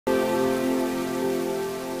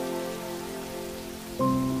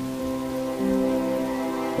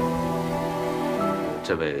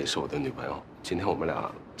这位是我的女朋友，今天我们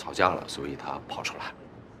俩吵架了，所以她跑出来。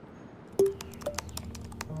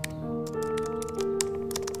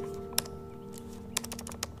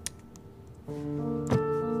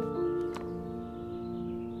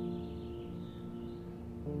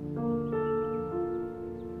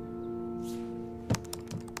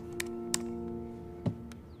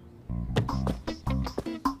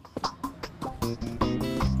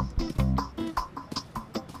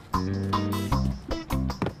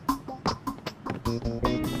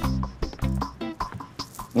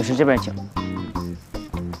女士这边请。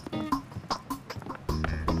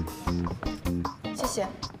谢谢。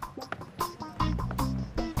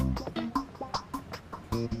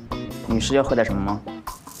女士要喝点什么吗？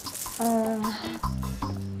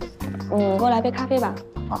你给我来杯咖啡吧。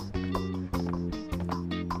好。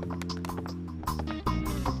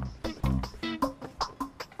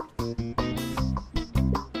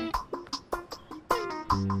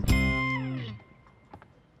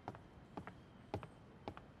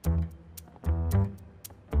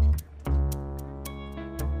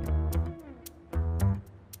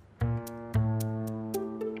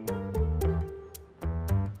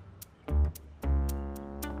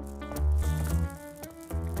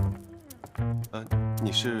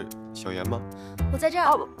你是小妍吗？我在这儿。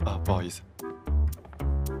啊，不好意思。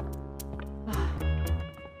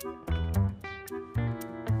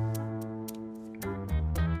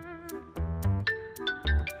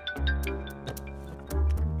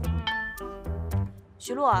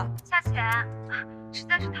徐璐，夏浅，实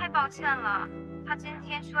在是太抱歉了，他今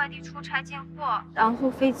天去外地出差进货，然后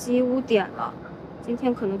飞机误点了，今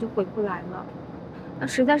天可能就回不来了。那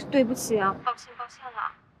实在是对不起啊，抱歉了。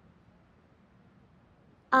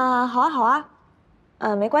啊，好啊好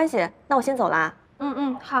啊，没关系，那我先走啦。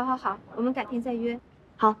好，我们改天再约。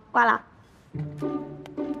好，挂了。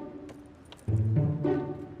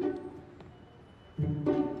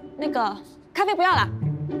那个咖啡不要了。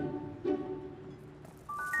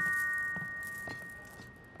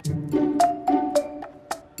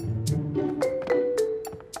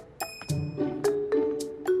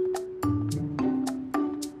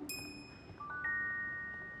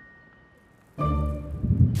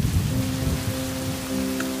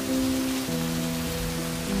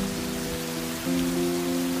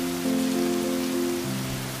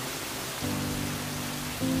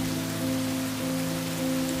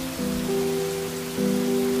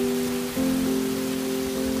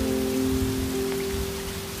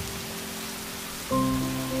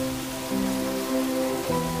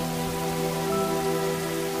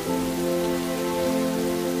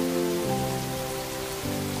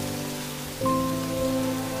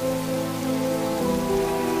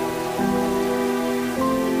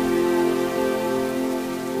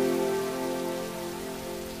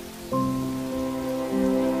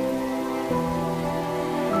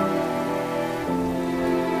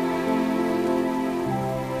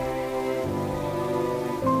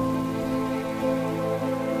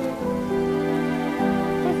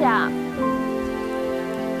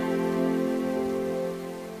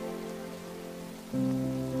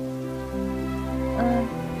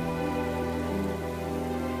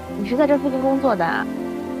你是在这附近工作的啊？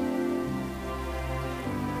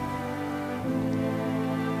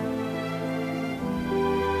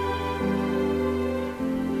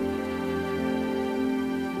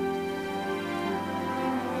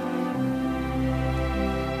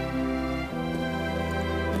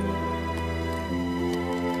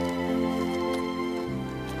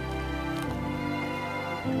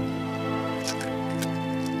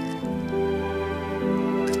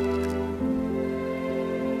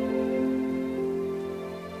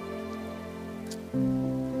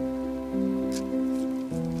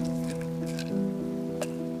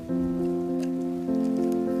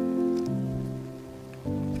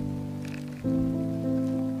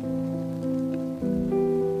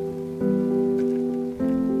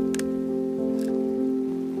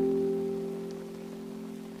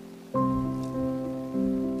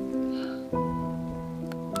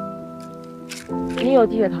你有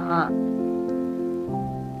低血糖啊？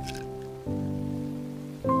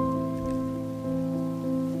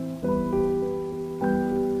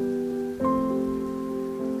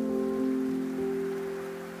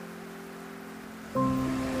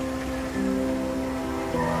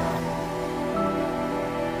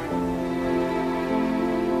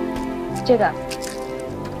这个，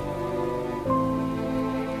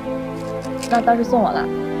那当时送我了。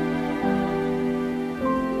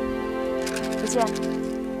不谢。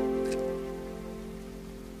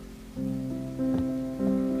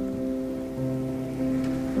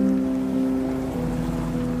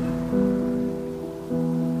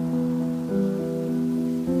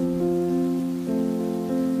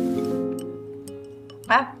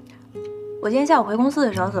我今天下午回公司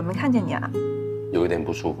的时候怎么没看见你啊？有一点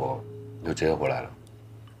不舒服，就直接回来了。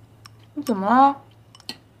你怎么了？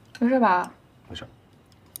没事吧？没事。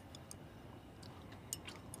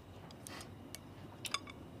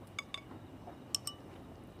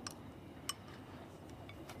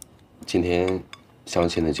今天相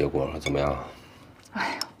亲的结果怎么样？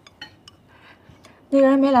哎呀，那个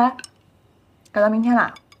人没来，改到明天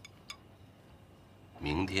了。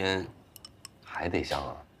明天还得相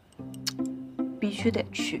啊？必须得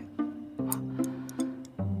去。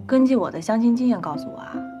根据我的相亲经验告诉我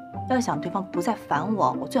啊，要想对方不再烦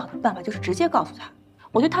我，我最好的办法就是直接告诉他，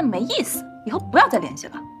我对他没意思，以后不要再联系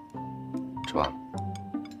了，是吧？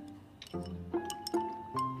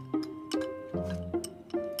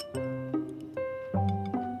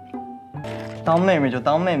当妹妹就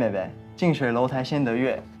当妹妹呗，近水楼台先得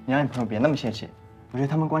月。你让你朋友别那么泄气，我觉得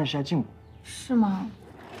他们关系是在进步。是吗？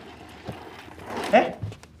哎，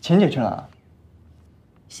钱姐去哪了？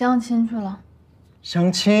相亲去了。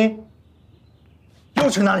相亲？又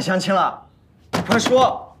去哪里相亲了？快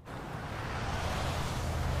说！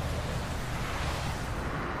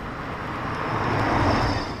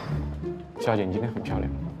小姐，你今天很漂亮。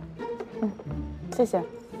谢谢。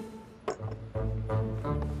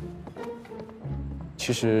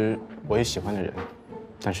其实我也喜欢的人，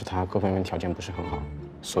但是他各方面条件不是很好，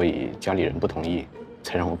所以家里人不同意，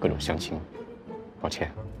才让我各种相亲。抱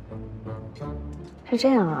歉。是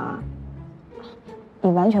这样啊，你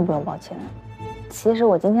完全不用抱歉。其实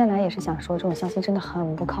我今天来也是想说，这种相亲真的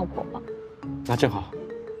很不靠谱。那正好，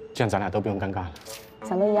这样咱俩都不用尴尬了。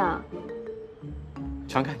想的一样。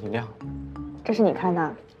尝看饮料。这是你开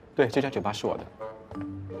的？对，这家酒吧是我的。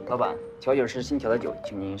老板，调酒是新调的酒，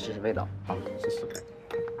请您试试味道。好，谢谢。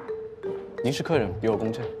您是客人，比我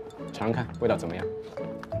公正，尝尝看味道怎么样？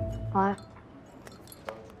好啊。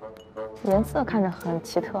颜色看着很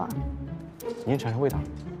奇特啊。您尝尝味道，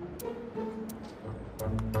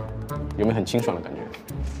有没有很清爽的感觉？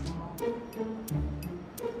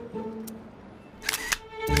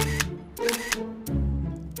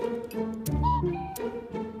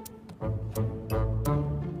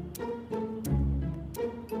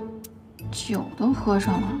酒都喝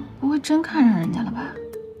上了，不会真看上人家了吧？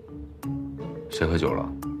谁喝酒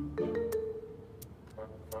了？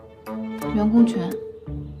员工群。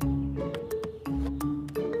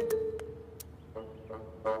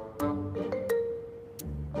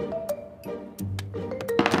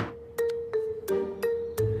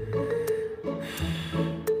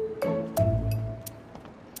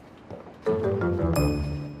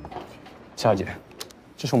夏姐，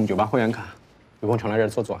这是我们酒吧会员卡，有空常来这儿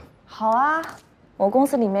坐坐。好啊，我公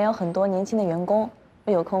司里面有很多年轻的员工，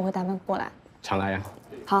我有空会带他们过来。常来呀。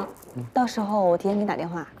好，到时候我提前给你打电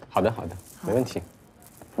话。好的，好的，没问题。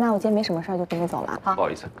那我今天没什么事儿，就跟你走了。好，不好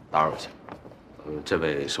意思，打扰一下。这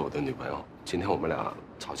位是我的女朋友，今天我们俩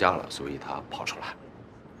吵架了，所以她跑出来。